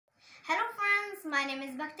my name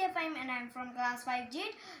is Bakhtia Faheem and I am from class 5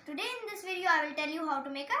 Jade. Today in this video I will tell you how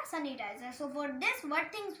to make a sanitizer. So for this,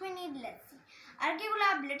 what things we need, let's see. Arke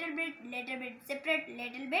gulab, little bit separate,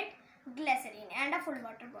 little bit glycerin and a full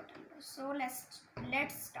water bottle. So let's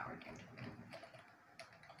start it.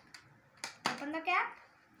 Open the cap.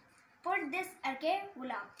 Put this arke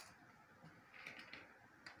gulab.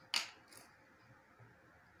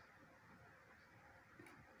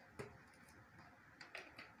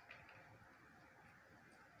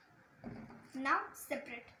 Now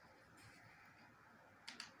separate.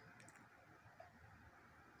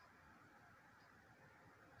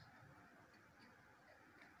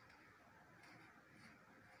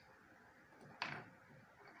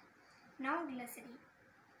 Now glycerin.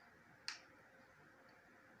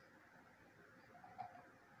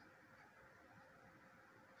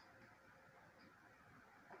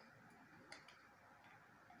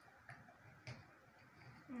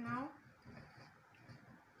 Now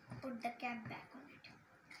put the cap back on it.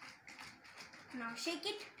 Now shake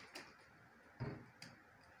it.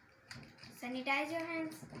 Sanitize your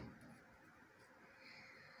hands.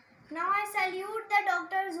 Now I salute the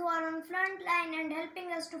doctors who are on front line and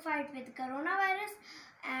helping us to fight with coronavirus.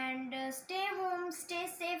 And stay home, stay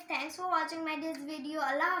safe. Thanks for watching my this video.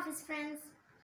 Allah Hafiz friends.